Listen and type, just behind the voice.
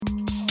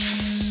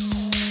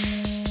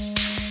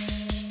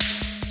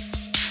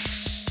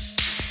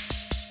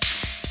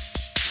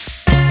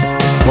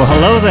Well,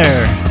 hello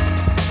there,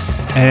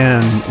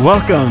 and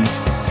welcome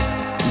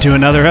to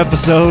another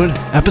episode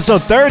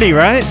 30,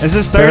 right? Is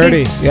this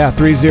 30? 30, yeah,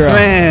 30.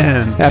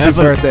 Man, Happy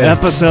birthday.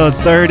 Episode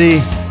 30,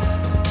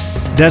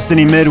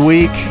 Destiny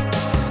Midweek.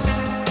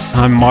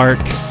 I'm Mark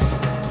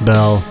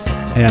Bell,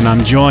 and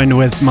I'm joined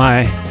with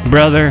my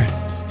brother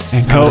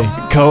and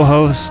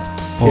co-host,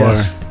 or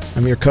yes,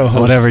 I'm your co-host.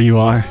 whatever you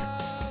are.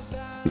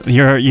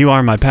 You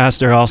are my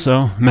pastor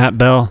also, Matt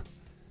Bell.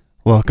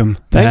 Welcome.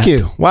 Thank Matt.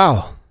 you.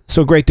 Wow,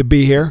 so great to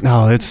be here.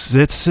 No, it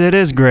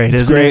is great,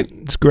 isn't it?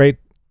 It's great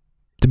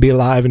to be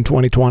alive in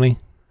 2020.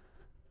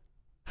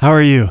 How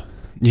are you?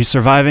 You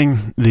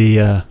surviving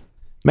the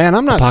Man,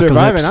 I'm not apocalypse?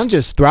 surviving. I'm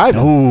just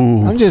thriving.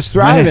 Oh, I'm just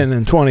thriving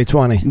in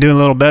 2020. doing a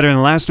little better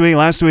than last week.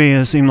 Last week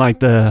it seemed like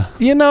the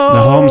You know,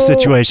 home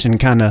situation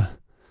kind of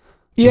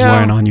was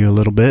wearing on you a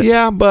little bit.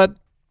 Yeah, but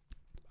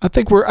I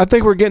think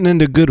we're getting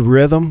into good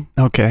rhythm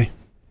Okay.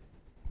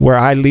 where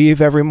I leave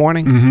every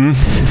morning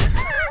Mm-hmm.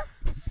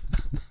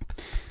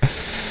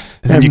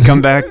 And then you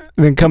come back.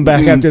 and then come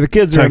back after the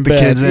kids are Tuck in the bed.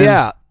 kids in.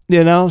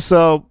 Yeah,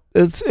 so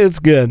it's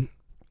good.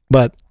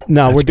 But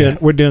no, That's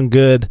we're doing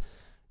good.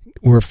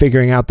 We're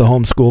figuring out the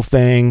homeschool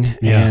thing,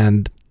 Yeah.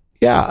 and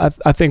I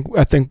think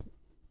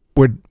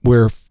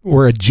we're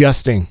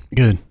adjusting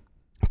Good.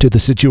 to the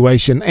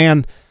situation.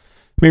 And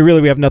I mean,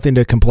 really, we have nothing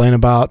to complain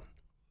about.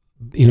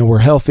 You know, we're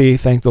healthy,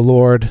 thank the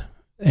Lord,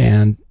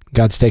 and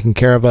God's taking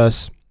care of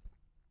us.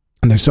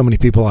 And there's so many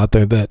people out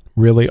there that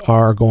really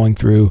are going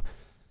through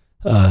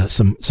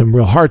some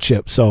real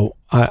hardship. So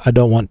I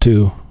don't want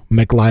to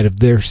make light of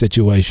their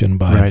situation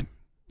by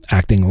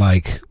acting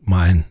like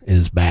mine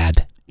is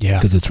bad, Yeah.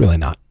 because it's really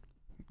not.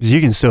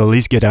 You can still at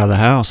least get out of the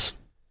house,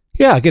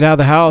 Yeah, get out of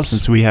the house.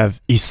 since we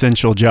have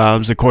essential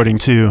jobs according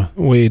to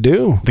We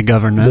do. the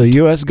government. The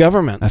U.S.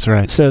 government That's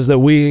right. says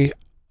that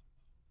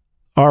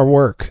our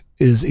work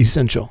is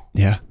essential.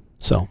 Yeah.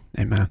 So,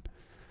 Amen.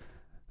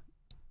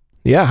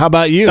 yeah, how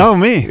about you? Oh,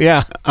 me.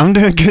 Yeah. I'm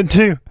doing good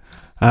too.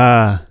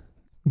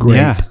 Great.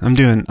 Yeah, I'm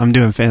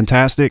doing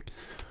fantastic.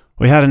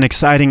 We had an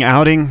exciting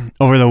outing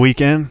over the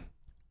weekend,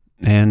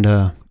 and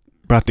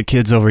brought the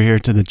kids over here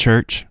to the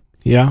church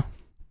Yeah.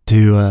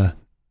 to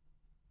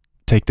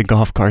take the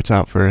golf carts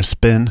out for a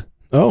spin.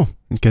 Oh,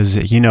 Because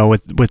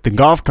with the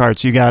golf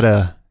carts, you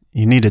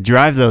need to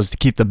drive those to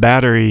keep the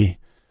battery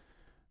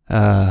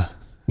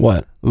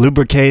what?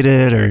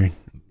 lubricated or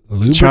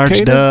Lubricated?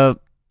 charged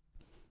up.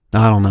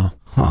 I don't know.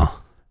 Huh.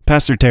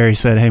 Pastor Terry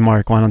said, "Hey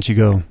Mark, why don't you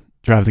go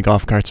drive the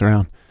golf carts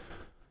around?"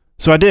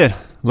 So I did.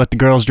 Let the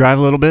girls drive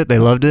a little bit. They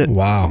loved it.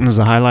 Wow. It was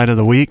the highlight of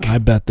the week. I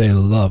bet they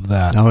love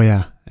that. Oh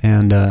yeah,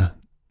 and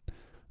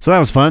so that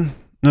was fun.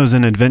 It was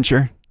an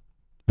adventure.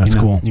 That's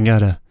cool. You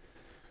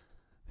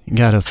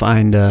gotta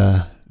find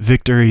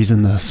victories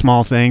in the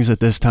small things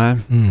at this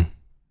time.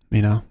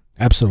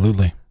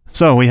 Absolutely.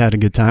 So we had a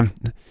good time,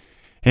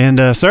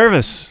 and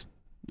service.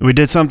 We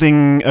did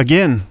something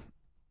again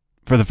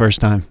for the first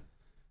time.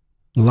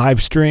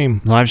 Live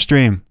stream. Live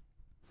stream,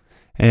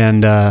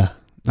 and I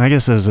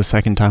guess it was the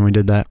second time we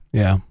did that.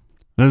 Yeah.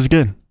 It was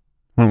good.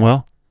 Went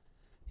well.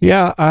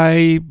 Yeah,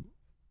 I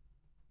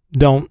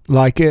don't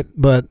like it,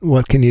 but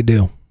what can you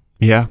do?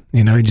 Yeah.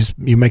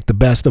 You make the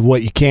best of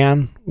what you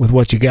can with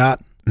what you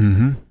got.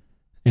 Mm-hmm.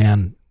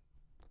 And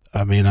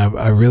I mean,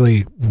 I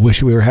really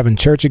wish we were having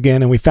church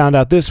again. And we found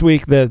out this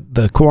week that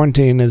the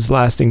quarantine is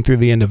lasting through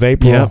the end of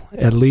April, Yep.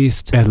 at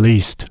least. At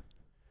least.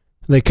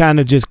 They kind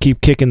of just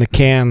keep kicking the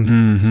can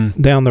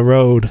Mm-hmm. down the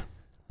road.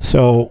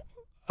 So,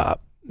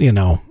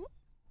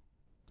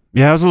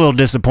 Yeah, it was a little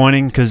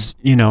disappointing because,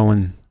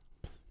 when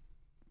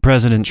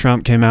President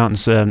Trump came out and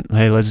said,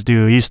 "Hey, let's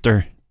do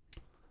Easter,"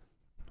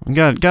 I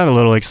got a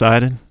little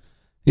excited,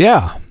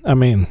 yeah, I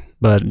mean,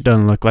 but it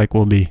doesn't look like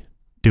we'll be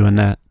doing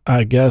that.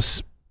 I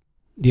guess,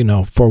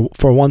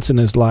 for once in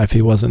his life,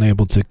 he wasn't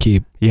able to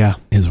keep Yeah,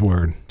 his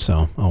word.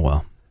 So, oh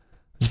well.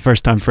 it's the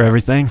first time for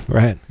everything.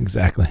 Right,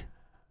 exactly.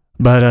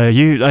 But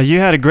you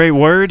had a great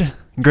word,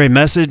 great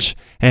message,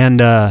 and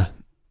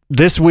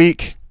this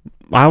week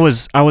I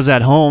was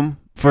at home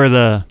for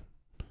the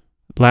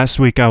last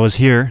week. I was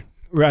here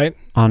Right.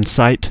 on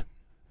site,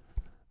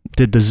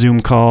 did the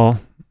Zoom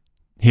call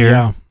here.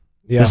 Yeah.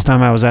 Yeah. This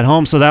time I was at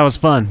home, so that was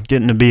fun,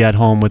 getting to be at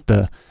home with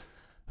the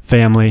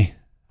family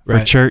for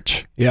Right.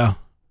 church. Yeah.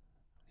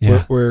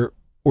 Yeah. Were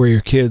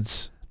your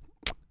kids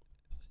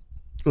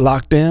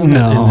locked in?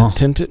 No. And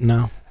tinted?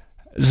 No.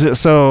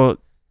 So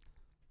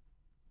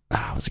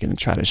I was going to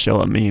try to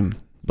show a meme,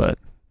 but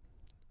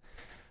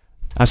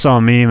I saw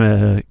a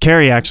meme.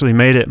 Carrie actually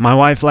made it. My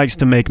wife likes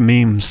to make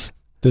memes.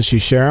 Does she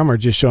share them or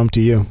just show them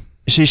to you?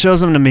 She shows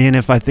them to me, and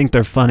if I think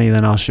they're funny,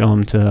 then I'll show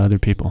them to other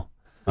people.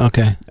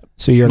 Okay.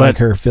 So you're like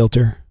her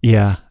filter?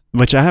 Yeah,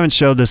 which I haven't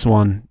showed this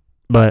one,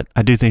 but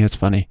I do think it's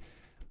funny.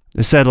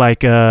 It said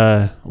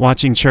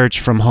watching church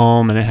from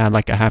home, and it had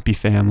like a happy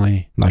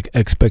family. Like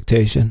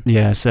expectation?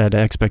 Yeah, it said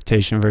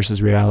expectation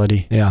versus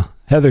reality. Yeah.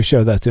 Heather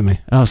showed that to me.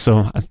 Oh,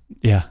 so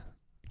yeah,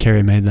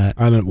 Carrie made that.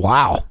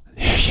 Wow.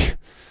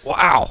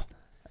 Wow.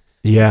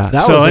 Yeah.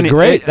 That was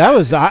great.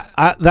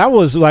 That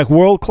was like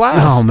world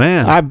class. Oh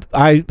man.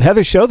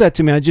 Heather showed that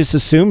to me. I just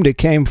assumed it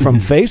came from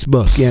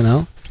Facebook, you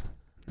know.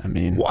 I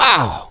mean,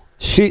 wow.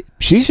 She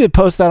should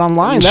post that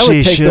online. That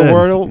would take should. the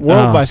world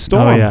by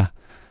storm. Oh yeah.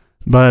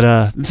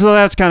 But so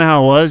that's kind of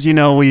how it was. You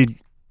know, we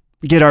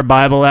get our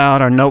Bible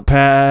out, our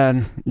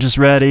notepad, just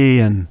ready,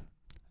 and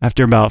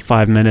after about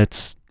 5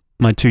 minutes,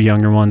 my 2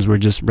 younger ones were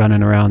just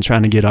running around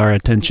trying to get our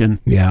attention.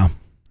 Yeah.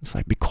 It's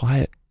like, be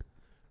quiet.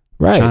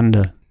 Right.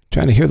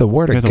 Trying to hear the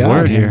word of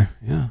God here.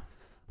 Yeah.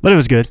 But it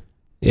was good.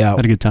 Yeah.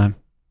 Had a good time.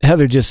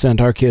 Heather just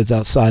sent our kids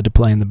outside to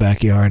play in the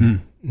backyard.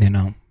 You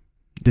know.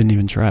 Didn't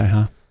even try,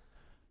 huh?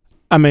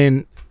 I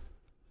mean,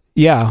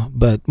 yeah,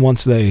 but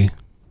once they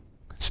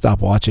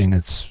stop watching,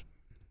 it's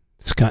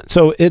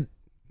so it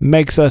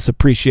makes us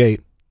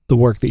appreciate the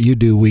work that you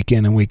do week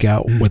in and week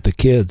out with the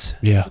kids.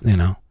 Yeah. You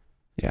know.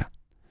 Yeah.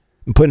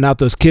 And putting out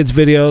those kids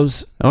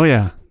videos. Oh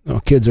yeah. Oh,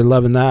 kids are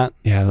loving that.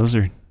 Yeah, those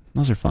are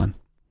fun.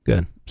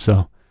 Good.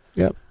 So.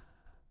 Yep.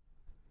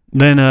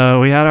 Then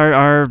we had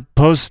our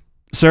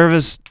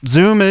post-service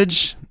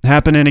Zoomage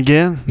happening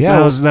again.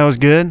 Yeah, that was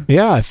good.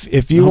 Yeah,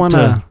 if you want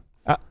to,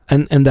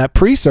 and that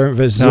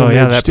pre-service Zoomage. Oh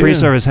yeah, that too.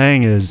 pre-service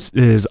hang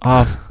is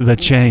off the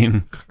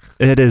chain.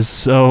 It is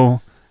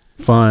so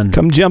fun.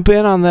 Come jump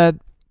in on that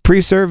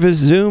pre-service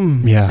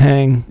Zoom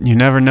hang. You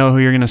never know who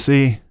you're gonna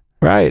see.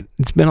 Right.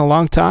 It's been a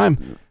long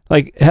time.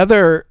 Like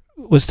Heather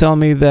was telling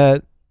me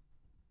that,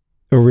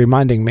 or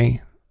reminding me,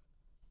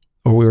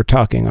 or we were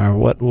talking, or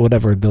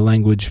whatever the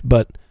language,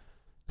 but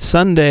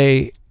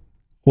Sunday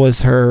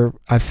was her,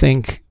 I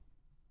think,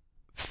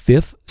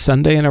 5th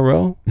Sunday in a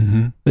row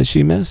that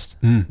she missed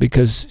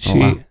because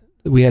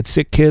we had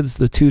sick kids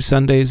the 2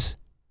 Sundays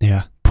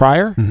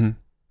prior.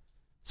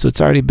 So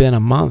it's already been a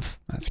month.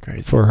 That's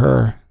crazy for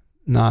her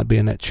not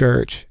being at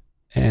church.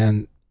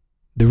 And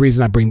the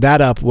reason I bring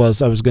that up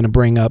was I was going to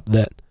bring up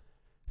that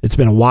it's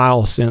been a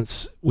while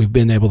since we've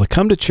been able to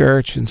come to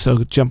church, and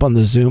so jump on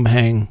the Zoom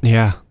hang.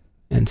 Yeah.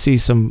 And see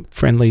some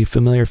friendly,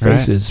 familiar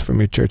faces from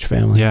your church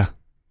family. Yeah.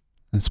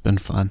 It's been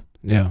fun.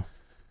 Yeah.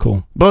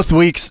 Cool. Both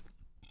weeks,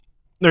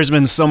 there's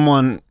been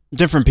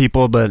different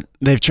people, but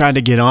they've tried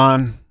to get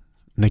on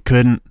and they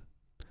couldn't.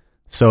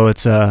 So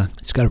it's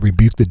got to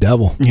rebuke the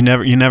devil. You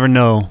never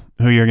know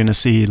who you're going to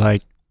see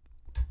like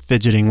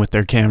fidgeting with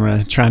their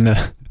camera, trying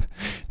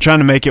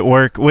to make it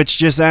work, which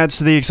just adds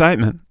to the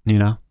excitement, you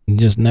know. You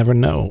just never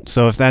know.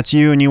 So if that's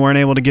you and you weren't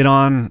able to get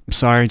on,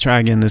 sorry, try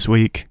again this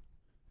week.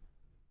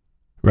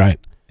 Right.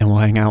 And we'll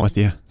hang out with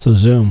you. So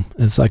Zoom,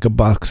 it's like a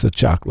box of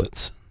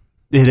chocolates.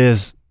 It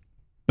is.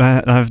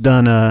 I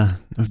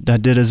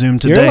did a Zoom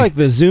today. You're like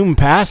the Zoom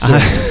pastor.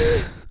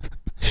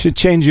 Should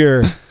change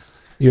your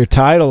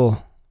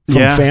title from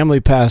family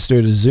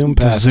pastor to Zoom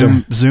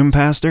pastor. Zoom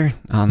pastor?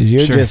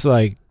 You're just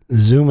like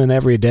Zooming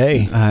every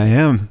day. I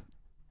am.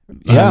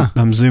 Yeah.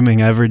 I'm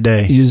Zooming every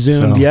day. You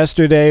Zoomed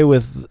yesterday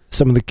with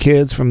some of the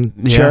kids from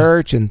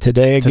church, and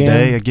today again.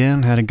 Today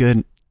again, had a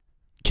good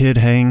kid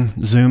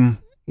hang Zoom.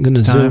 I'm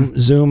going to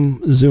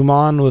zoom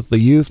on with the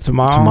youth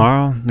tomorrow.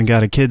 Tomorrow. We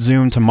got a kid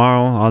Zoom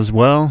tomorrow as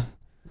well.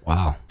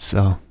 Wow.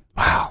 So.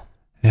 Wow.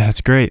 Yeah,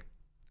 it's great.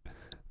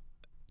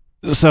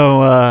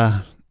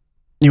 So,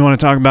 you want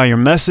to talk about your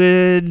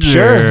message?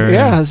 Sure.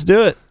 Yeah, let's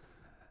do it.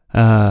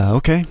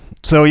 Okay.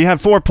 So you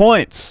had 4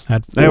 points.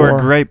 They were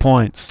great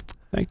points.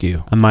 Thank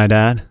you. I might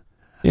add.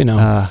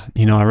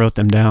 I wrote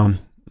them down.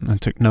 I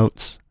took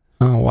notes.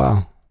 Oh,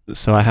 wow.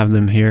 So I have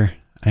them here.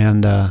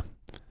 And,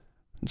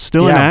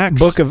 still in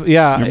Acts. We're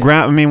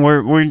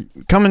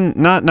coming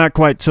not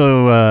quite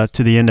to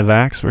the end of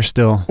Acts.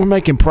 We're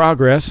making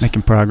progress.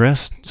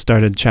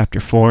 Started chapter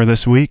 4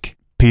 this week.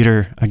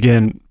 Peter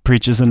again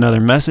preaches another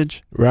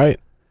message. Right.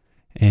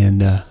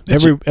 And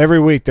every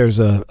week there's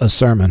a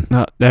sermon.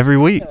 Not every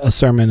week. A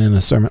sermon and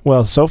a sermon.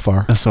 Well, so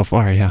far.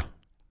 Yeah.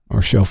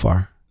 Or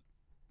shofar.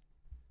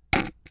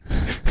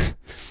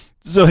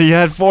 So you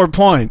had 4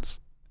 points,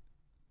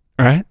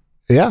 right?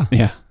 Yeah.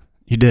 Yeah,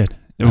 you did.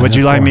 Would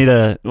you want me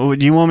to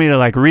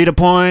like read a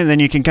point, then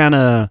you can kind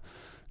of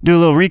do a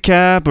little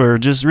recap, or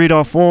just read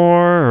all 4,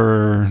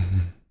 or?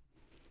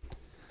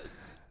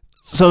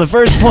 So the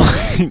first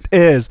point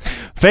is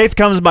faith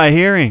comes by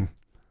hearing.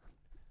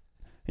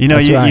 You know,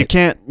 you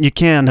can't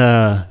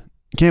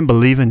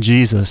believe in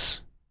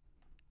Jesus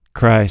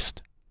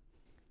Christ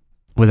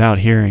without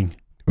hearing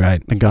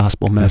the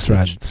gospel message.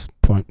 That's right. It's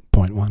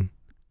point 1.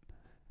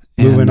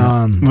 Moving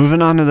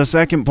on to the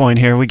second point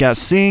here. We got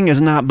seeing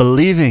is not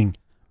believing.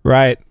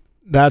 Right.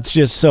 That's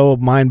just so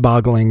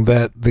mind-boggling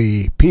that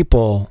the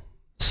people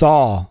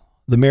saw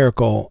the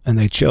miracle and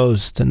they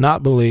chose to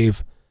not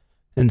believe.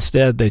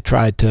 Instead, they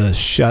tried to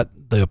shut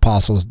the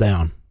apostles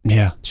down.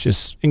 Yeah. It's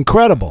just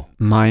incredible.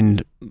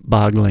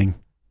 Mind-boggling.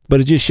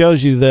 But it just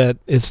shows you that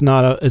it's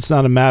not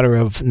a matter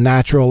of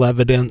natural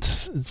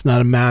evidence. It's not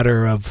a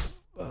matter of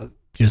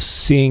just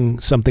seeing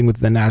something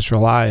with the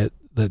natural eye.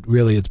 That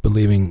really it's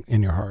believing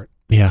in your heart.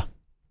 Yeah.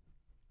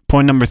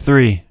 Point number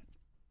 3.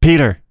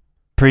 Peter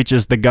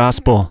preaches the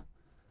gospel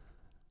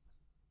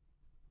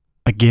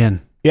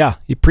again. Yeah.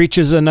 He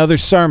preaches another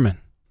sermon.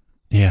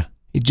 Yeah.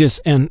 He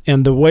just and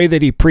the way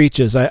that he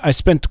preaches, I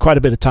spent quite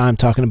a bit of time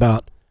talking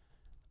about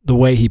the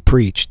way he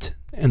preached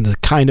and the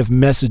kind of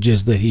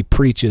messages that he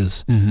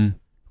preaches,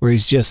 where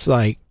he's just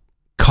like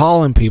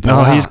calling people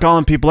out. He's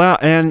calling people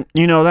out. And,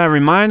 that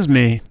reminds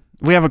me,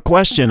 we have a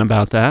question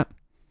about that.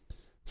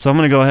 So I'm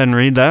going to go ahead and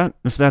read that,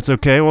 if that's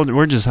okay. Well,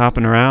 we're just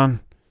hopping around.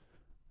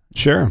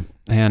 Sure.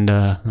 And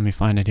let me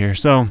find it here.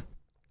 So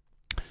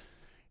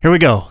here we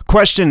go.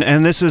 Question,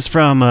 and this is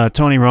from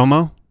Tony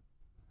Romo.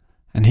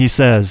 And he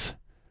says,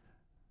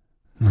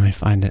 let me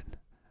find it.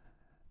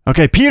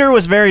 Okay, Peter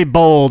was very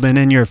bold and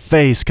in your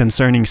face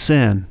concerning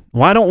sin.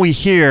 Why don't we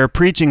hear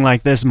preaching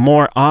like this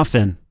more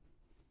often?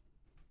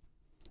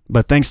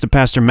 But thanks to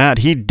Pastor Matt,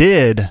 he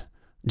did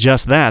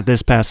just that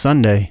this past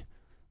Sunday.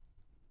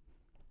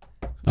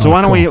 So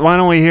why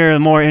don't we hear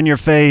more in your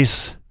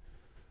face,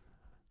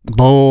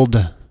 bold?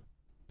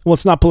 Well,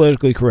 it's not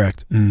politically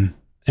correct. And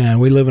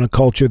we live in a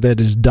culture that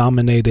has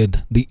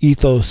dominated the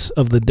ethos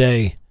of the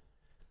day.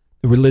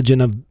 The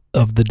religion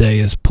of the day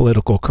is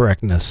political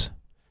correctness.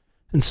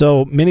 And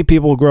so many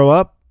people grow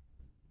up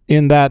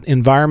in that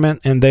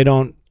environment and they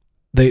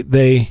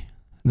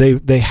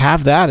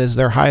have that as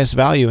their highest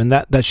value. And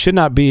that should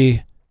not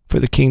be for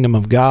the kingdom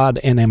of God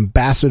and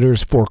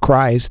ambassadors for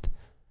Christ.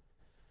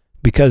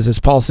 Because as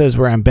Paul says,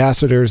 we're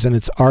ambassadors, and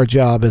it's our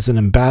job as an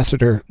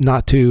ambassador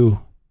not to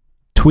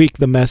tweak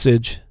the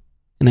message.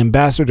 An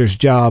ambassador's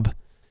job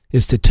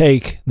is to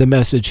take the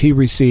message he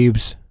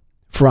receives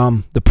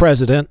from the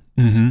president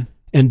and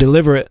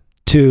deliver it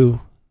to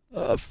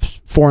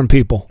foreign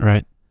people.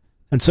 Right.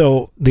 And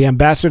so the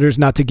ambassador's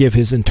not to give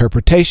his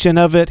interpretation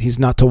of it. He's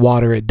not to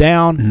water it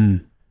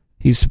down.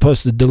 He's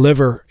supposed to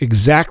deliver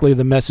exactly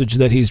the message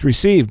that he's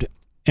received.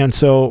 And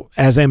so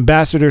as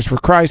ambassadors for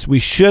Christ, we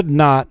should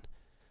not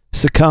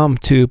succumb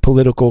to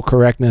political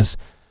correctness.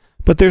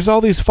 But there's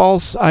all these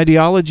false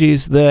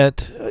ideologies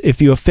that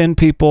if you offend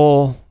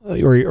people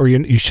or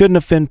you shouldn't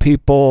offend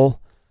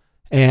people,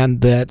 and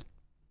that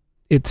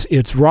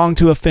it's wrong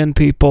to offend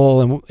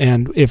people,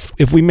 and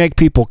if we make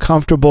people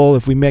comfortable,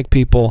 if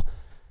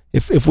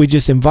we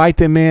just invite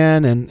them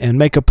in and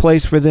make a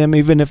place for them,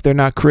 even if they're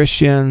not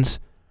Christians,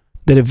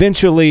 that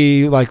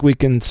eventually we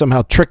can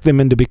somehow trick them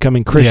into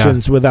becoming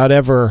Christians without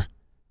ever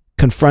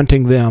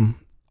confronting them.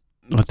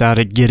 Without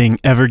it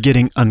ever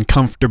getting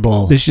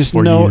uncomfortable. There's just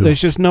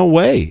no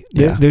way.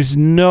 Yeah. There's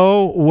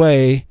no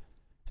way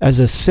as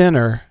a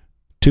sinner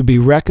to be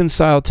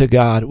reconciled to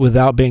God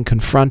without being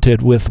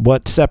confronted with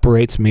what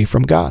separates me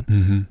from God.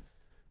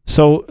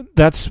 So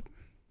it's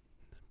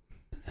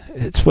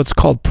what's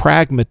called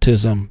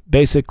pragmatism.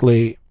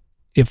 Basically,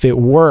 if it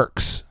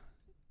works,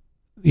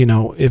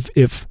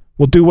 if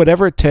we'll do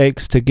whatever it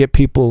takes to get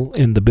people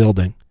in the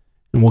building,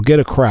 and we'll get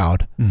a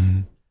crowd.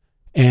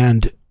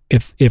 And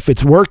if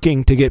it's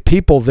working to get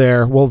people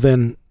there, well,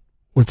 then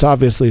it's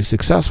obviously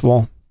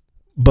successful.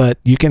 But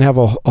you can have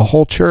a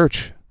whole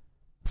church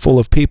full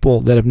of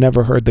people that have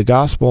never heard the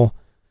gospel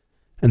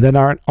and then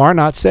are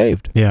not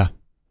saved. Yeah.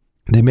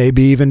 They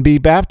maybe even be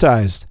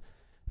baptized.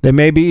 They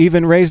maybe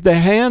even raised a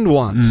hand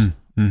once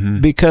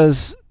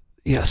because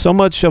so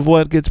much of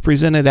what gets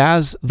presented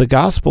as the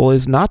gospel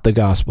is not the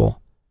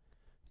gospel.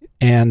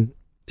 And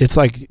it's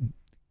like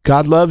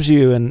God loves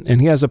you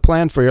and he has a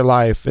plan for your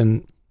life,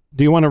 and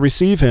do you want to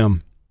receive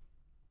him?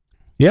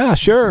 Yeah,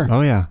 sure.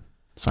 Oh, yeah.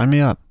 Sign me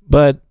up.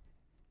 But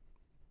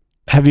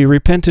have you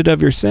repented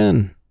of your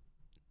sin?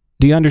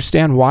 Do you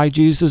understand why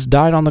Jesus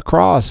died on the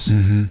cross?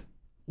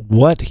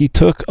 What he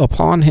took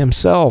upon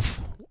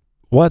himself?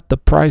 What the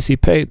price he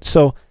paid?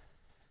 So,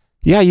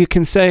 yeah, you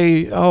can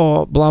say,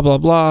 oh, blah, blah,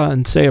 blah,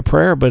 and say a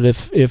prayer, but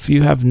if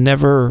you have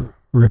never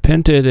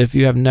repented, if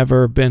you have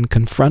never been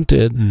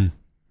confronted,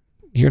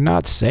 you're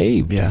not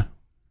saved. Yeah.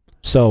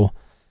 So,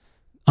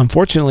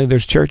 unfortunately,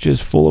 there's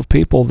churches full of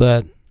people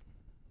that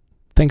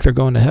think they're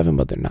going to heaven,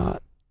 but they're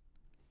not.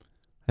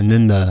 And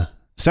then the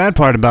sad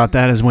part about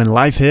that is when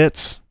life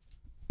hits,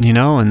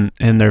 and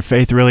their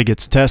faith really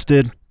gets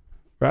tested.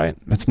 Right.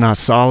 It's not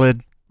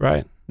solid.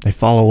 Right. They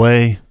fall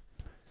away.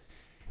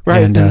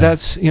 Right. And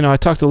that's, I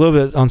talked a little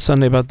bit on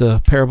Sunday about the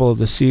parable of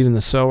the seed and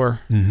the sower.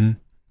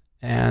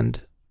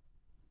 And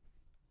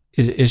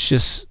it's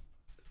just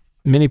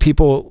many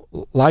people,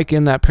 like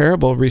in that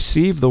parable,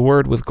 receive the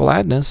word with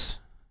gladness,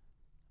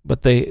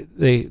 but they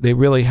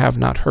really have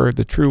not heard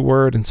the true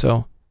word, and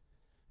so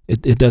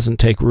it doesn't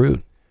take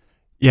root.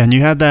 Yeah, and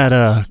you had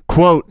that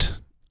quote,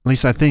 at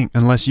least I think,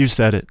 unless you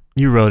said it.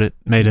 You wrote it,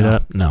 made it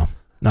up. No,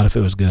 not if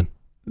it was good.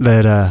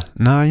 That,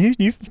 no,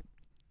 you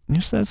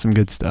said some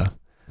good stuff.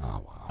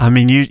 Oh, wow. I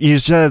mean, you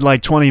said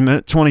like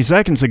 20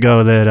 seconds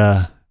ago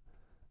that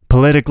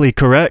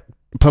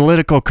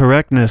political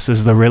correctness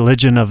is the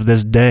religion of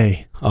this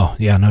day. Oh,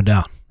 yeah, no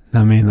doubt.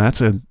 I mean,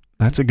 that's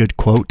a good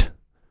quote.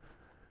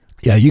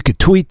 Yeah, you could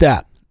tweet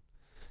that.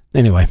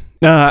 Anyway.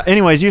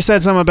 Anyways, you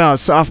said something about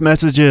soft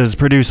messages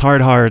produce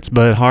hard hearts,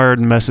 but hard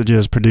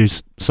messages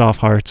produce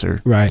soft hearts,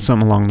 or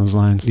something along those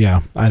lines.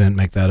 Yeah, I didn't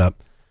make that up.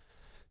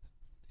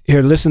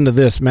 Here, listen to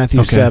this,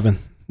 Matthew 7.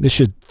 This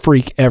should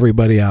freak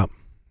everybody out.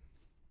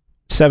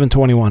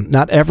 7:21.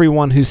 Not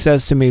everyone who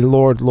says to me,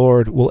 Lord,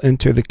 Lord, will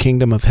enter the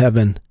kingdom of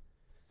heaven,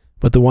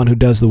 but the one who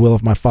does the will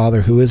of my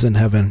Father who is in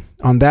heaven.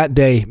 On that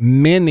day,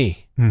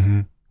 many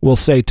will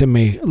say to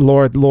me,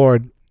 Lord,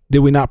 Lord, did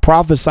we not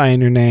prophesy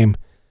in your name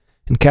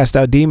and cast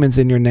out demons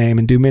in your name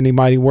and do many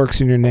mighty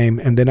works in your name?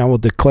 And then I will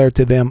declare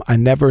to them, I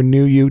never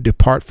knew you.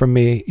 Depart from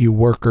me, you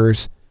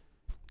workers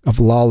of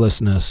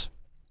lawlessness.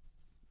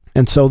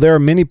 And so there are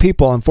many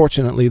people,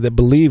 unfortunately, that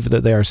believe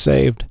that they are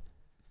saved,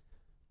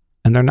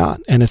 and they're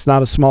not. And it's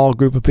not a small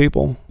group of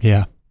people.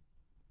 Yeah.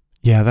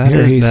 Yeah, that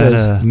Here is, he that,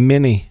 says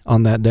many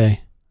on that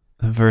day.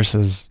 the verse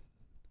has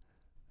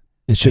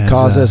It should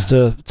cause us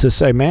to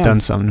say, man. done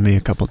something to me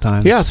a couple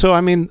times. Yeah, so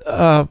I mean,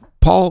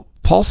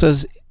 Paul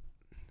says,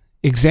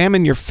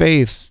 examine your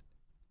faith.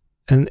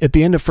 And at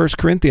the end of 1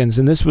 Corinthians,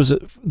 and this was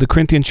the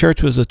Corinthian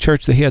church was a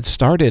church that he had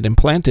started and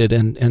planted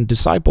and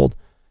discipled.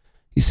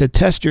 He said,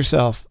 test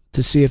yourself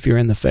to see if you're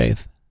in the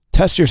faith.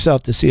 Test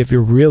yourself to see if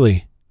you're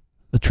really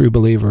a true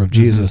believer of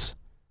Jesus.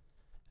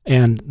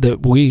 And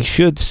that we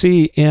should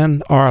see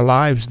in our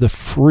lives the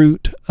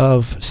fruit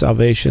of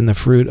salvation, the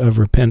fruit of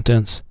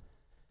repentance.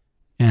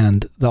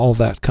 And all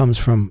that comes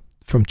from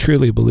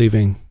truly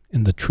believing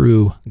in the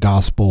true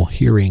gospel,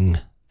 hearing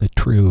the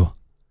true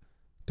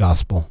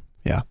gospel.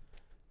 Yeah.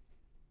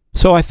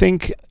 So I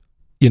think,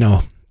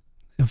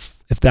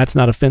 if that's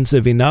not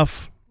offensive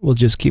enough, we'll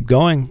just keep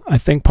going. I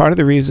think part of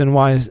the reason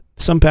why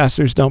some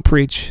pastors don't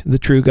preach the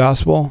true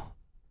gospel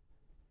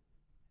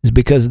is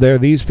because they're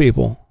these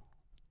people.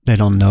 They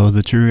don't know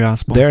the true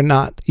gospel. They're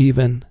not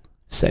even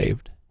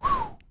saved.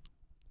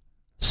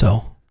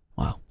 So,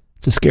 wow,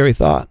 it's a scary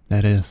thought.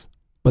 That is.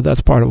 But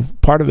that's part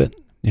of it.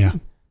 Yeah.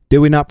 Did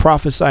we not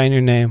prophesy in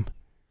your name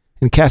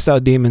and cast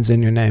out demons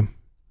in your name?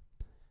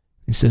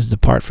 He says,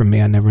 depart from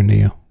me, I never knew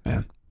you.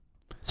 Man.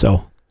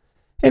 So,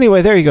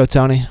 anyway, there you go,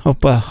 Tony.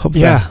 Hope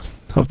that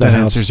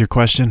answers your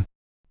question.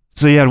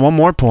 So you had one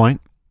more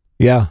point.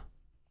 Yeah.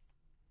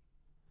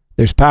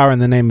 There's power in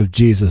the name of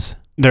Jesus.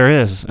 There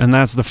is, and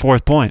that's the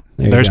fourth point.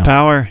 There's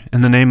power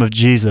in the name of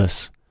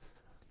Jesus.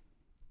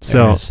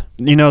 So,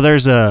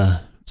 there's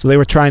a... So they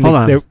were trying to...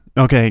 Hold on.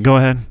 Okay, go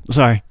ahead.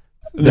 Sorry.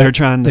 They're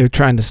trying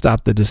to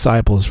stop the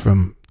disciples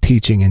from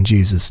teaching in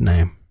Jesus'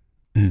 name.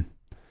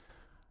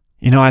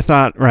 I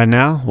thought right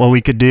now what we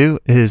could do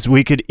is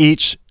we could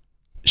each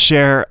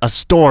share a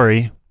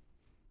story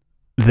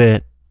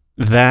that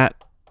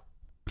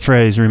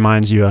phrase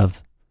reminds you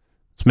of.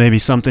 It's maybe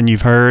something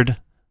you've heard,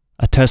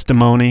 a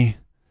testimony,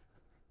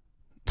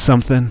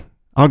 something.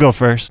 I'll go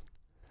first.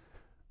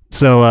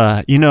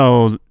 So,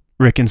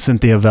 Rick and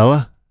Cynthia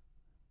Vela,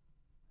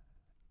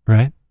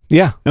 right?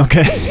 Yeah.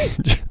 Okay.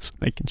 Just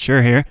making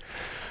sure here.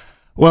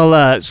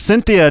 Well,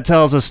 Cynthia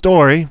tells a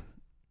story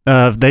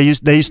of they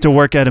used to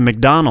work at a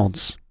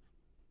McDonald's.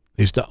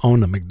 They used to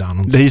own a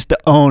McDonald's. They used to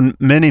own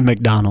many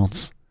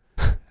McDonald's.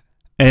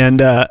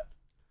 And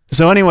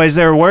so anyways,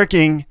 they were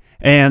working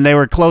and they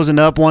were closing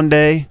up one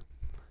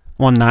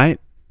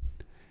night.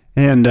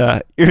 And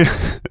why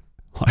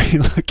are you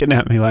looking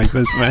at me like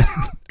this, man?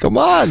 Come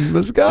on,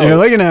 let's go. You're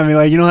looking at me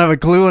like you don't have a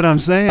clue what I'm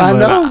saying. I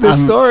know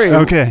this story.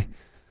 Okay.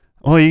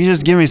 Well, you can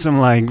just give me some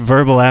like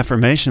verbal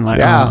affirmation, like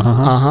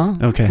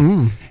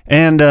okay.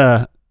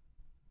 And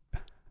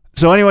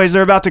so, anyways,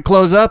 they're about to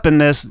close up,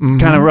 and this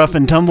kind of rough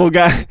and tumble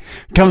guy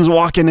comes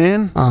walking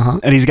in,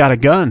 and he's got a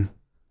gun.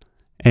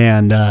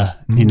 And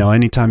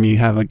anytime you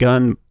have a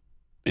gun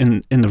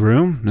in the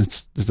room,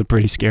 it's a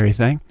pretty scary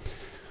thing.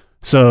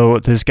 So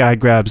this guy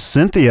grabs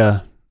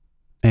Cynthia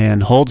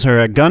and holds her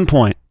at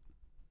gunpoint.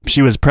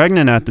 She was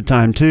pregnant at the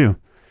time too,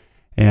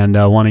 and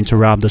wanting to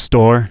rob the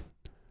store.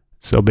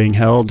 So being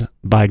held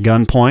by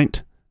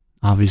gunpoint,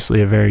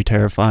 obviously a very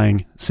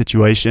terrifying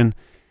situation.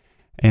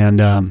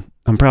 And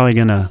I'm probably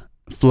going to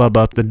flub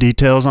up the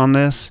details on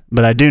this,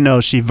 but I do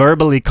know she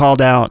verbally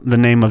called out the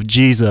name of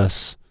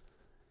Jesus.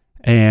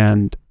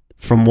 And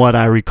from what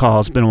I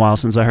recall, it's been a while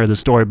since I heard the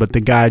story, but the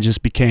guy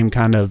just became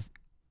kind of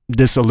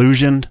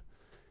disillusioned,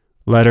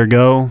 let her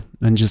go,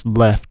 and just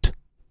left.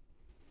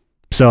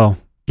 So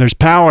there's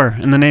power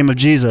in the name of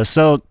Jesus.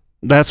 So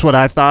that's what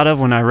I thought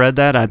of when I read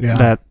that.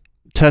 That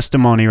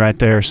testimony right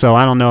there. So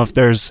I don't know if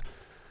there's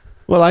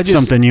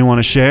something you want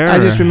to share. I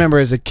just remember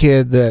as a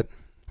kid that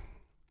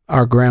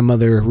our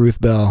grandmother,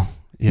 Ruth Bell,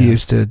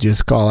 used to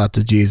just call out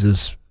to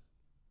Jesus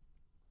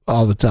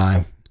all the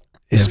time.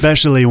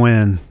 Especially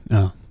when...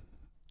 Oh,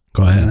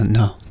 go ahead.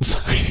 No,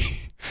 sorry.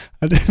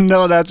 I didn't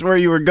know that's where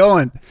you were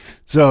going.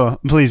 So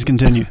please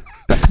continue.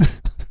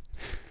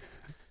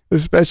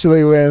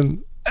 Especially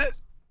when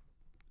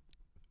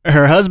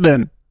her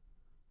husband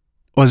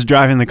was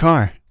driving the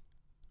car.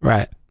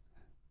 Right.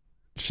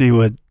 She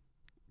would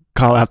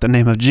call out the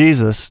name of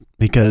Jesus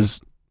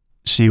because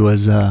she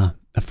was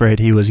afraid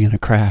he was going to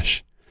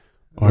crash.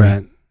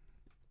 Right.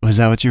 Was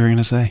that what you were going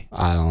to say?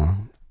 I don't know.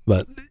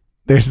 But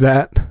there's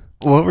that.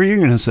 What were you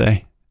going to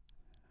say?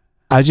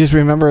 I just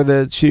remember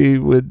that she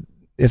would,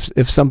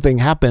 if something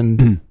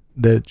happened,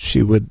 that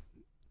she would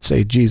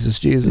say, Jesus,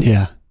 Jesus.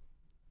 Yeah.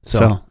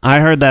 So I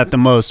heard that the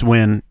most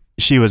when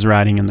she was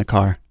riding in the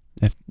car.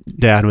 If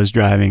Dad was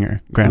driving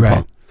or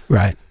Grandpa.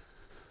 Right.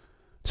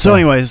 So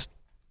anyways,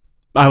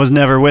 I was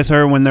never with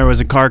her when there was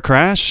a car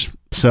crash.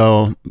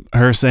 So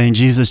her saying,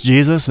 Jesus,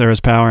 Jesus, there was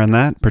power in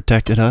that,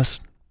 protected us.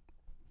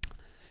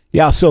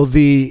 Yeah. So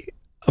the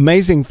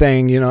amazing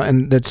thing,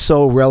 and that's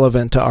so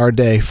relevant to our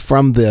day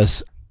from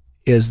this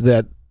is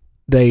that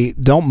they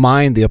don't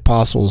mind the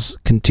apostles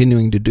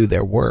continuing to do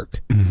their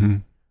work. Mm-hmm.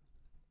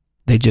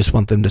 They just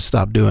want them to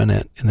stop doing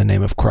it in the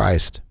name of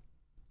Christ.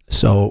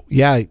 So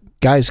yeah,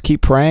 guys,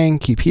 keep praying,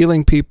 keep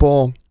healing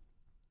people,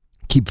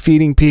 keep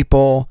feeding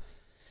people,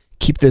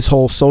 keep this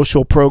whole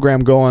social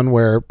program going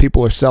where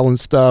people are selling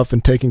stuff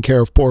and taking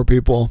care of poor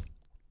people.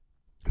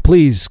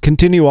 Please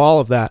continue all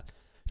of that.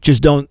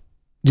 Just don't,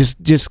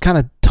 just kind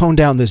of tone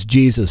down this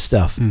Jesus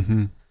stuff.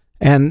 Mm-hmm.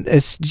 And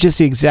it's just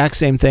the exact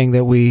same thing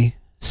that we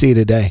see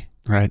today.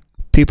 Right.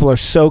 People are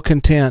so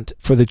content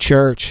for the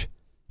church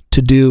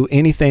to do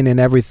anything and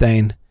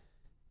everything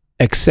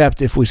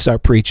except if we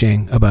start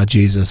preaching about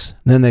Jesus.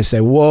 And then they say,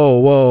 whoa,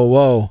 whoa,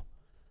 whoa.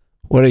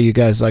 What are you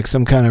guys, like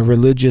some kind of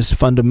religious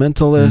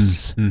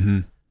fundamentalists? Mm-hmm.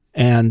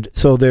 And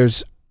so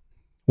there's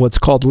what's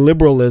called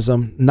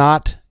liberalism,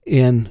 not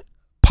in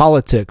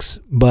politics,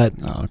 but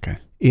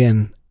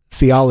in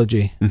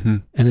theology. Mm-hmm.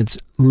 And it's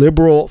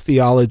liberal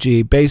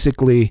theology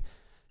basically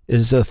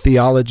is a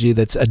theology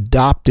that's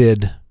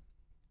adopted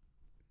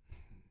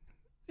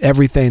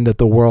everything that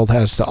the world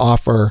has to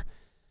offer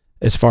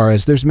as far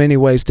as there's many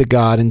ways to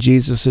God and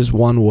Jesus is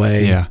one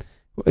way. Yeah.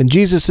 And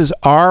Jesus is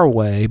our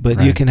way,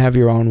 but you can have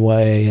your own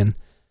way. And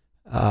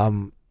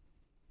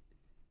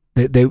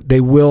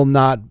they will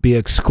not be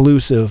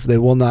exclusive. They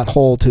will not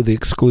hold to the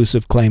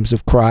exclusive claims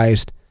of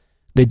Christ.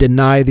 They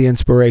deny the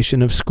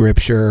inspiration of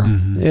Scripture.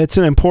 Mm-hmm. It's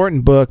an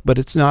important book, but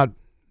it's not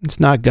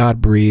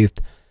God breathed.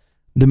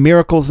 The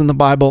miracles in the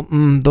Bible,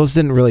 those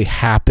didn't really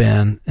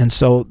happen, and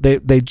so they're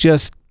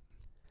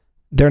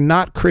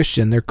not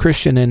Christian. They're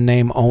Christian in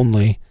name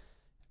only,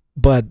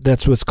 but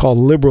that's what's called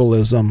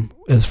liberalism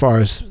as far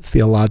as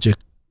theologically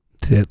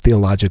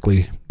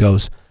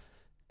goes.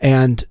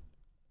 And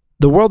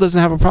the world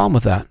doesn't have a problem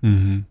with that.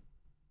 Mm-hmm.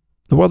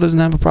 The world doesn't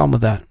have a problem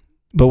with that.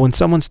 But when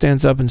someone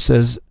stands up and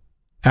says,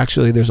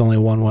 actually, there's only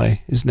one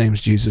way, his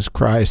name's Jesus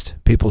Christ,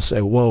 people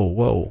say, whoa,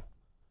 whoa.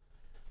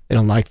 They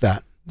don't like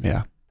that.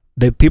 Yeah.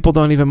 People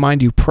don't even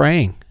mind you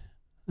praying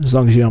as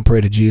long as you don't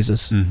pray to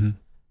Jesus. Mm-hmm.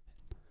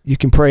 You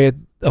can pray at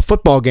a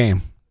football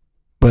game,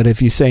 but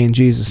if you say in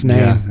Jesus'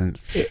 name,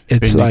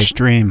 it's like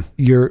extreme.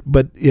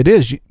 But it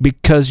is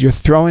because you're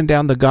throwing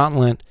down the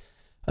gauntlet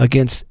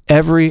against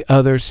every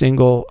other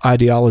single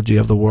ideology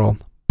of the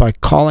world. By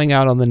calling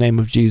out on the name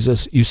of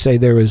Jesus, you say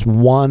there is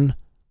one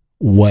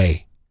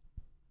way,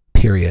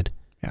 period.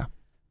 Yeah.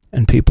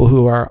 And people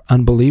who are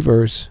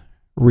unbelievers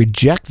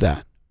reject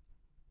that.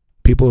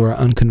 People who are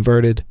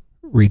unconverted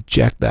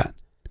reject that.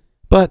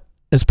 But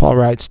as Paul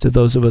writes, to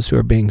those of us who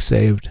are being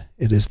saved,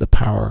 it is the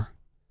power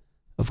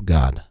of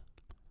God.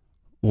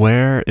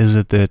 Where is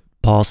it that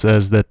Paul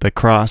says that the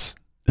cross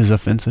is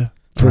offensive?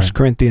 1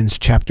 Corinthians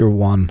chapter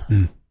 1.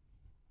 Mm.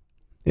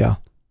 Yeah.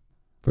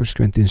 1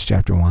 Corinthians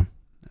chapter 1.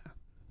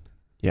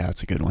 Yeah,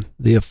 that's a good one.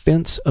 The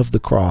offense of the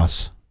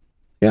cross.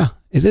 Yeah,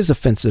 it is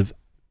offensive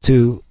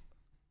to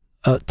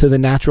the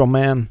natural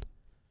man.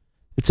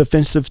 It's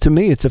offensive to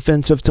me. It's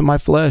offensive to my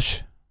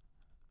flesh.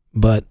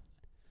 But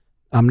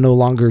I'm no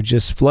longer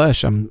just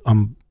flesh.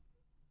 I'm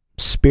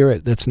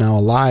spirit that's now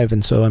alive.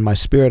 And so in my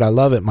spirit, I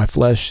love it. My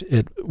flesh,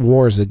 it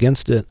wars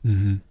against it.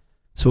 Mm-hmm.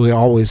 So we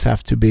always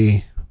have to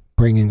be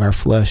bringing our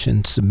flesh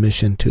in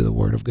submission to the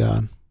word of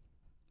God.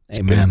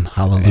 Amen.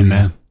 Hallelujah.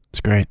 Amen.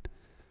 It's great.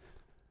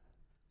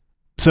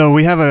 So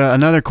we have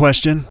another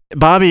question.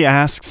 Bobby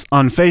asks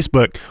on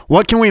Facebook,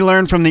 what can we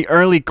learn from the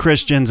early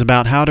Christians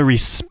about how to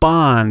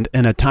respond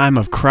in a time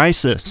of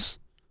crisis?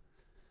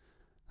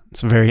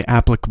 It's a very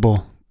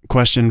applicable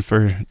question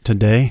for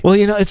today. Well,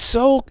 it's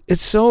so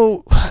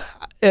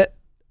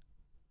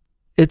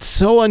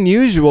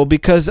unusual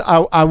because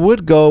I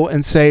would go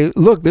and say,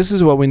 look, this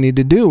is what we need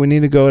to do. We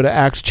need to go to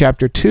Acts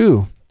chapter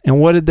 2. And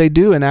what did they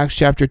do in Acts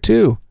chapter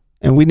 2?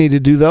 And we need to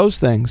do those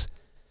things.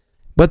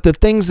 But the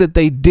things that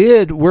they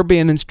did, we're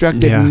being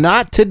instructed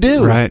not to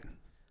do. Right.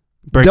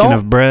 Breaking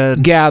of bread.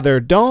 Don't gather.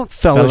 Don't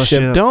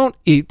fellowship. Don't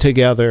eat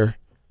together.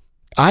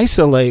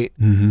 Isolate.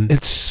 Mm-hmm.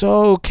 It's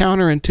so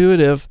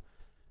counterintuitive.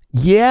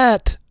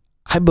 Yet,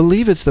 I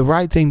believe it's the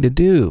right thing to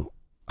do.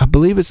 I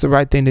believe it's the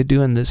right thing to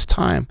do in this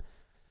time.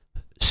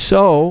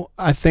 So,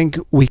 I think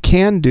we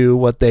can do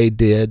what they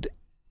did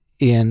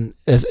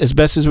as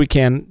best as we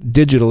can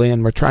digitally,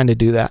 and we're trying to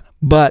do that.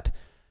 But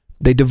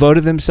they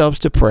devoted themselves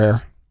to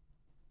prayer.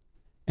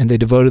 And they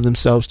devoted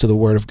themselves to the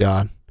Word of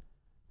God.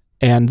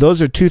 And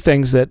those are two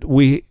things that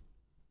we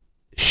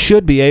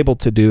should be able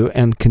to do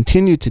and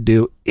continue to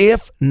do,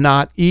 if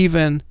not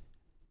even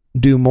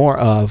do more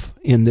of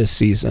in this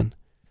season,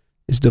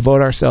 is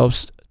devote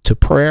ourselves to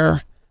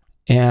prayer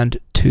and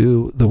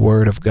to the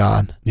Word of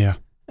God. Yeah.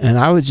 And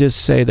I would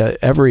just say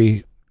to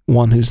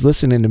everyone who's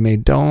listening to me,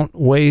 don't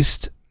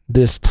waste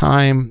this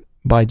time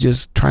by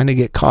just trying to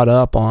get caught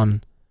up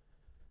on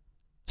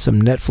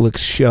some Netflix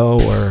show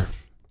or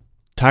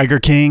Tiger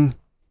King.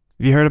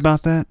 Have you heard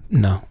about that?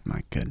 No.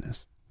 My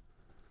goodness.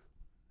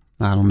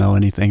 I don't know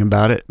anything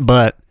about it,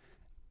 but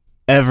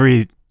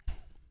everything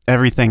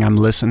I'm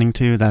listening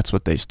to, that's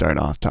what they start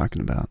off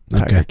talking about.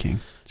 Tiger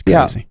King. It's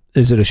crazy. Yeah.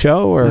 Is it a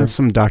show or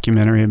some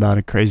documentary about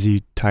a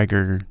crazy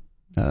tiger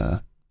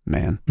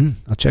man?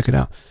 I'll check it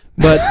out.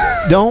 But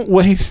don't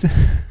waste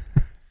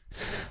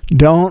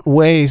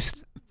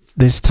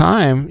this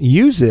time.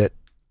 Use it.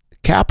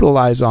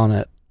 Capitalize on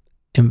it.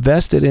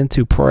 Invest it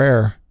into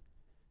prayer.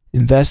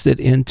 Invest it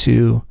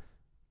into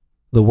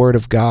the Word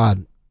of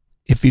God.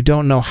 If you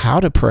don't know how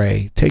to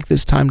pray, take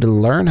this time to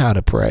learn how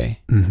to pray.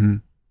 Mm-hmm.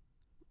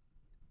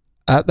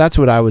 That's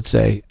what I would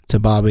say to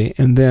Bobby.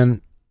 And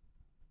then,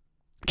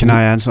 can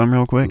I add something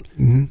real quick?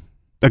 Mm-hmm.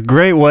 A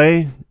great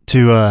way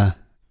to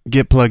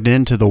get plugged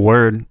into the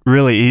Word,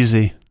 really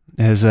easy,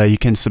 is you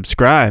can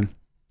subscribe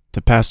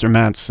to Pastor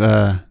Matt's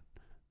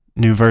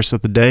new Verse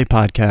of the Day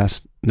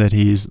podcast that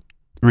he's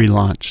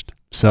relaunched.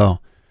 So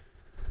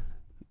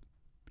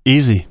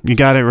easy. You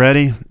got it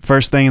ready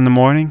first thing in the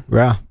morning.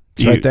 Yeah,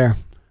 it's right there.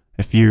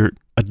 If you're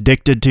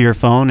addicted to your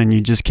phone and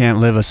you just can't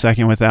live a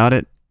second without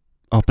it,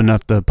 open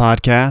up the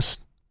podcast,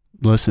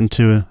 listen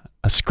to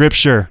a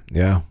scripture.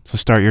 Yeah. So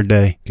start your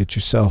day.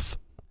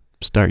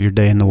 Start your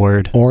day in the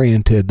Word.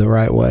 Oriented the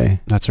right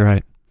way. That's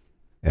right.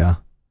 Yeah.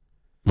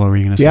 What were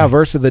you going to say? Yeah,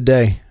 Verse of the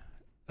Day.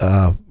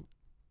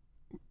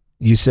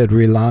 You said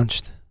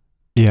relaunched.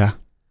 Yeah.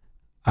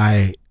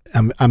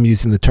 I'm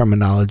using the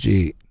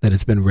terminology that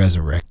it's been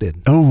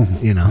resurrected. Oh.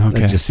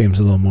 Okay. It just seems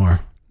a little more.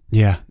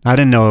 Yeah. I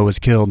didn't know it was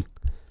killed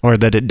or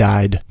that it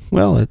died.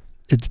 Well,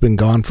 it's been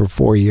gone for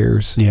 4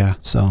 years. Yeah.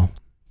 So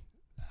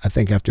I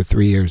think after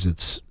 3 years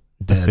it's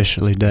dead.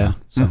 Officially dead. Yeah,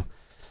 so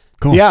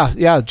cool.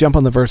 Yeah, jump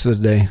on the Verse of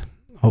the Day.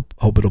 Hope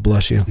it'll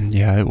bless you.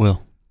 Yeah, it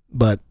will.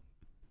 But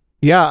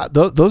yeah,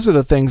 those are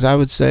the things I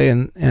would say,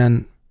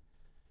 and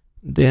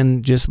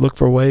then just look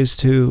for ways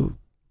to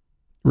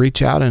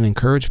reach out and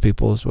encourage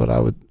people is what I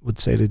would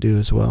say to do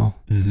as well.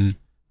 Mm-hmm.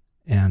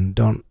 And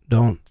don't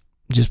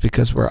just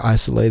because we're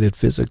isolated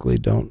physically,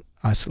 don't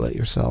isolate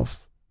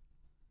yourself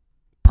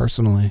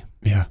personally.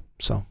 Yeah.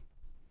 So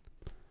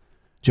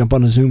jump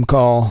on a Zoom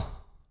call.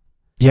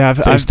 Yeah,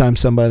 FaceTime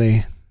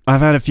somebody.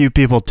 I've had a few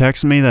people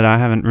text me that I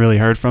haven't really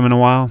heard from in a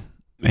while,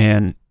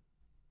 and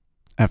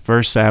at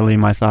first, sadly,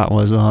 my thought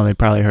was, oh, they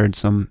probably heard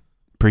some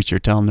preacher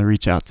tell them to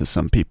reach out to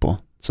some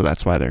people, so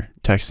that's why they're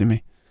texting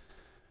me.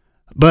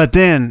 But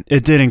then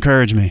it did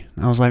encourage me.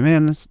 I was like,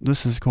 man,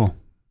 this is cool.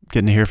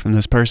 Getting to hear from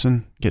this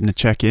person, getting to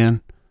check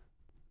in,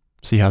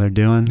 see how they're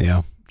doing.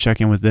 Yeah.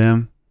 Check in with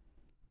them,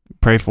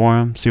 pray for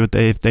them, see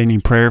if they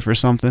need prayer for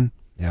something.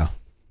 Yeah.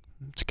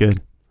 It's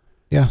good.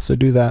 Yeah, so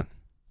do that.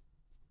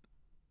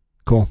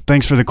 Cool.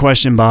 Thanks for the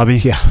question, Bobby.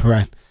 Yeah,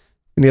 right.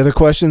 Any other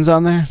questions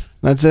on there?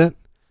 That's it?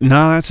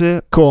 No, that's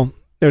it. Cool.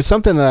 There's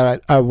something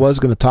that I was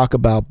going to talk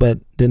about, but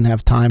didn't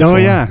have time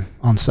for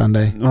on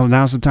Sunday. Well,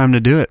 now's the time to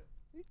do it.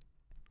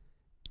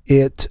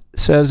 It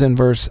says in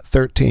verse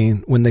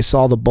 13, when they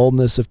saw the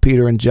boldness of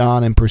Peter and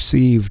John and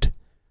perceived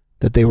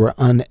that they were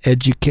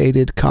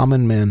uneducated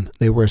common men,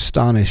 they were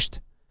astonished,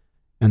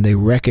 and they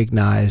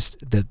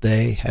recognized that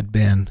they had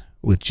been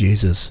with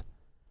Jesus.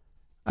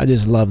 I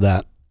just love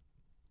that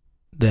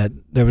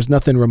there was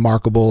nothing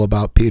remarkable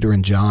about Peter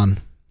and John.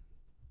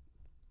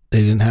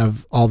 They didn't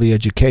have all the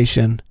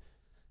education.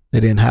 They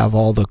didn't have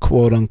all the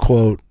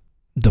quote-unquote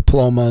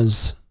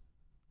diplomas,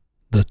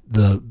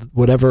 the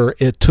whatever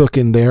it took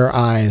in their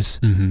eyes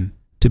mm-hmm.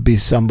 to be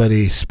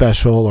somebody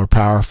special or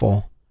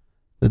powerful.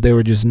 That they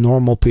were just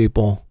normal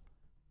people,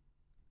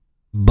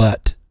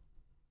 but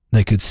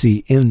they could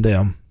see in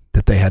them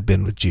that they had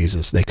been with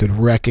Jesus. They could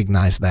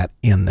recognize that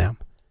in them.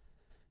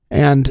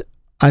 And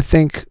I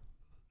think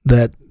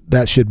that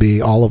should be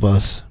all of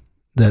us,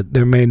 that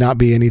there may not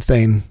be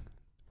anything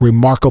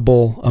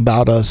remarkable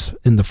about us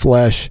in the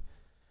flesh.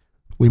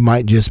 We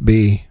might just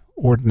be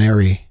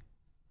ordinary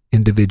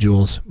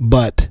individuals,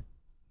 but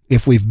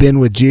if we've been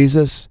with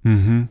Jesus,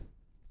 mm-hmm.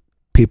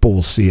 people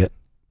will see it.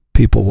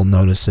 People will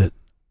notice it.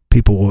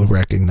 People will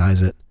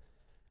recognize it.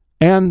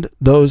 And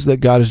those that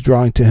God is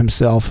drawing to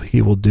himself,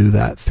 he will do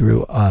that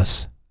through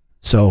us.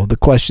 So the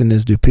question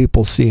is, do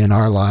people see in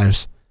our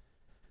lives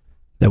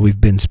that we've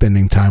been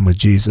spending time with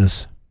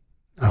Jesus?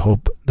 I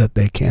hope that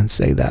they can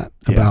say that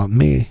about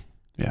me.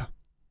 Yeah.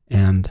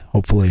 And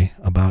hopefully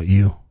about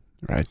you.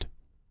 Right.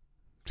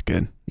 It's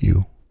good.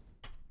 You.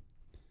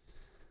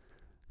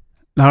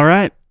 All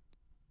right.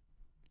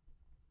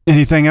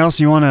 Anything else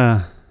you want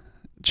to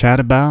chat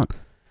about?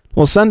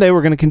 Well, Sunday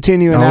we're going to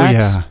continue in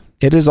Acts. Yeah.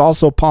 It is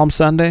also Palm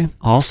Sunday.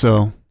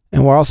 Also.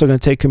 And we're also going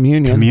to take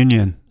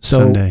communion. So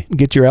Sunday.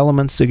 Get your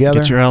elements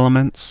together. Get your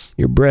elements.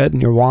 Your bread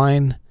and your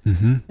wine.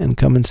 Mm-hmm. And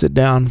come and sit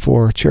down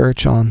for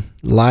church on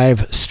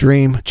live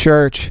stream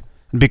church.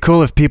 It'd be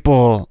cool if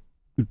people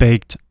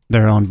baked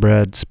their own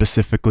bread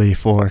specifically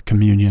for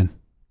communion.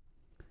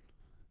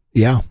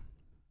 Yeah.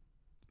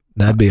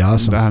 That'd be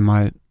awesome. I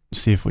might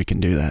see if we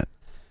can do that.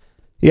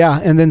 Yeah,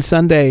 and then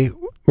Sunday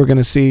we're going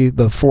to see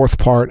the fourth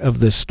part of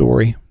this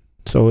story.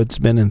 So it's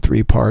been in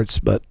 3 parts,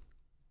 but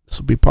this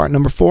will be part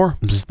number 4.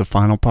 This is the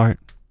final part.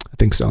 I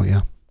think so,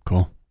 yeah.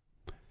 Cool.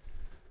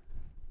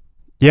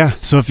 Yeah,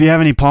 so if you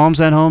have any palms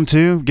at home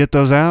too, get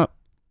those out.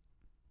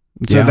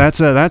 So Yeah.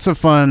 that's a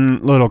fun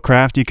little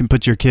craft you can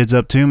put your kids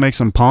up to. Make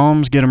some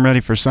palms, get them ready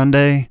for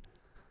Sunday.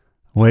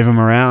 Wave them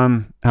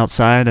around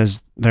outside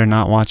as they're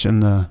not watching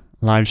the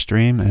live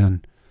stream.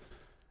 And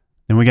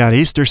then we got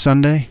Easter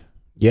Sunday.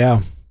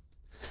 Yeah.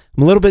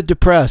 I'm a little bit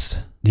depressed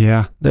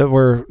Yeah. that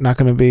we're not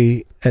going to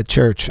be at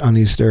church on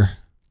Easter.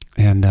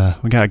 And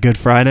we got Good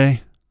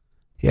Friday.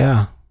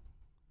 Yeah.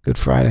 Good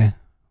Friday.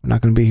 We're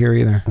not going to be here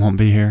either. Won't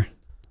be here.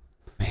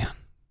 Man.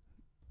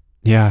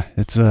 Yeah,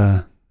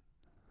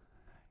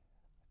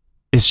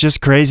 it's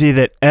just crazy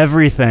that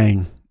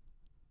everything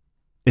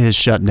is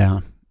shut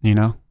down, you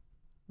know?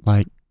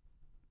 Like,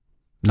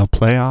 no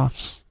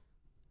playoffs.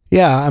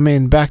 Yeah, I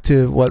mean, back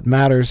to what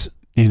matters.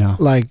 You know,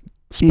 Like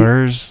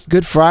Spurs.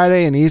 Good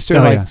Friday and Easter,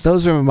 Yes.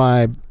 those are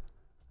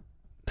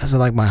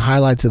like my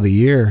highlights of the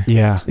year.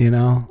 Yeah. You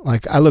know,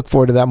 like I look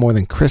forward to that more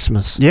than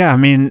Christmas. Yeah, I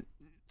mean,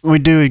 we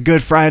do a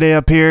Good Friday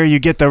up here. You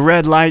get the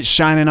red light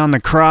shining on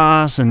the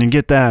cross, and you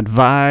get that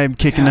vibe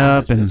kicking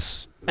up. And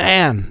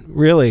Man,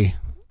 really,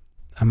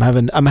 I'm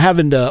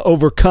having to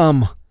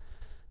overcome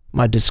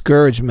my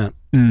discouragement.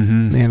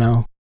 mm-hmm. You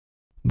know,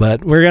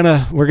 but we're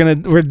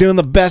doing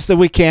the best that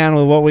we can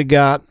with what we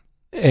got,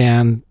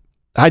 and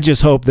I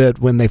just hope that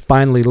when they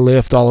finally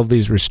lift all of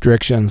these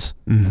restrictions,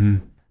 Mm-hmm.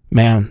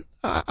 man,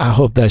 I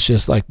hope that's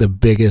just like the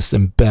biggest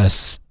and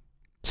best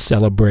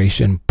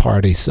celebration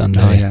party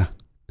Sunday. Oh yeah.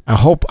 I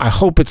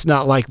hope it's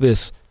not like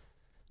this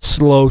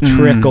slow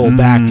trickle Mhm.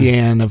 back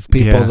in of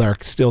people Yeah. that are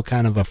still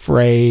kind of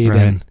afraid. Right.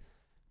 And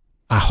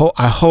I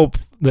hope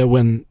that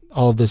when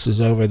all of this is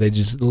over, they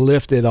just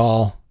lift it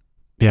all.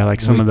 Yeah, like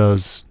some of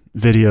those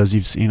videos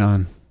you've seen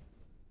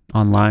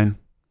online.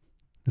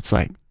 It's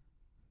like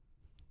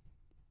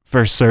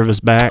first service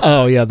back,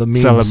 Oh yeah, the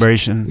memes.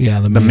 celebration. Yeah,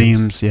 the The memes.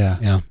 memes, yeah.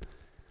 Yeah.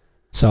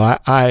 So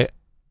I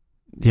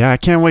Yeah, I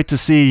can't wait to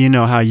see,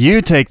 how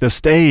you take the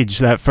stage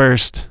that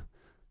first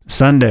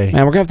Sunday.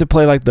 man, we're gonna have to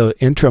play like the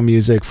intro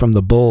music from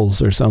the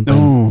Bulls or something.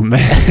 Oh,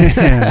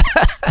 man.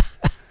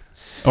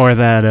 Or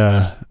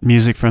that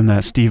music from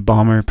that Steve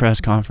Ballmer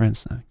press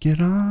conference. Get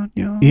on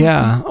your...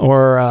 Yeah,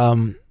 or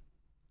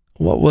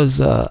what was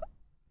the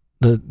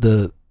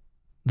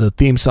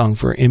theme song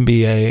for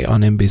NBA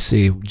on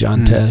NBC?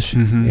 John Tesh.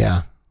 Mhm.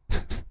 Yeah.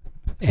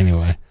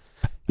 Anyway,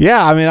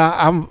 yeah. I mean,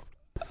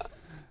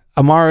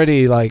 I'm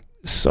already like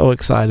so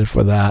excited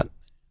for that,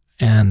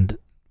 and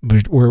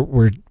we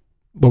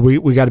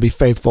got to be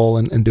faithful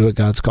and do what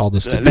God's called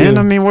us to do. And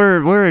I mean,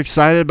 we're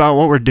excited about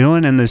what we're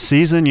doing in this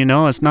season.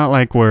 It's not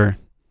like we're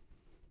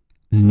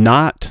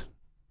not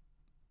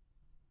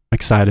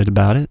excited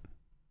about it.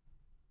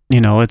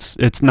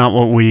 It's not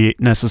what we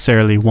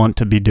necessarily want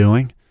to be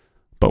doing,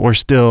 but we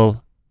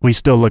still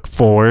look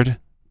forward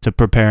to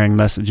preparing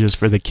messages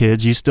for the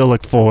kids. You still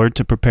look forward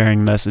to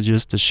preparing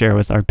messages to share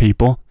with our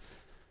people.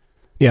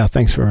 Yeah,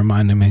 thanks for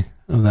reminding me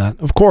of that.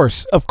 Of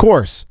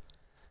course.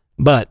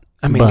 But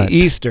I mean,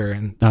 Easter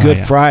and Good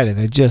Friday,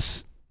 they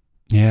just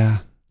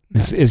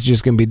it's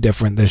just gonna be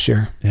different this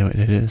year.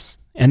 It is.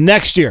 And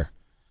next year,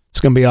 it's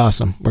gonna be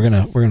awesome. We're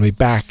gonna be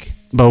back.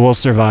 But we'll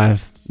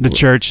survive. The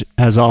church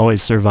has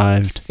always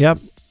survived. Yep.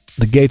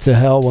 The gates of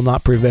hell will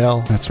not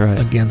prevail. That's right.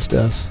 Against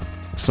us.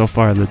 So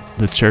far,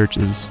 the church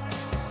is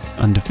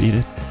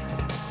undefeated.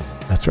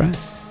 That's right.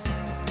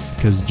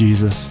 Because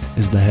Jesus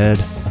is the head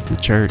of the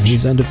church.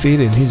 He's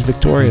undefeated. He's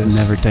victorious. He's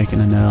never taken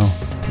an L.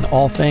 And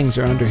all things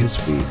are under his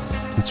feet.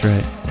 That's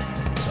right.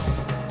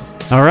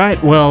 All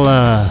right. Well,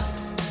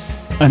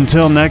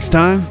 until next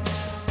time,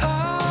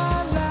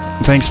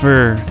 thanks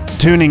for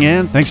tuning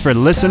in. Thanks for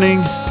listening.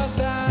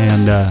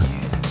 And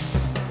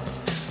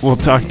we'll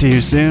talk to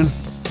you soon.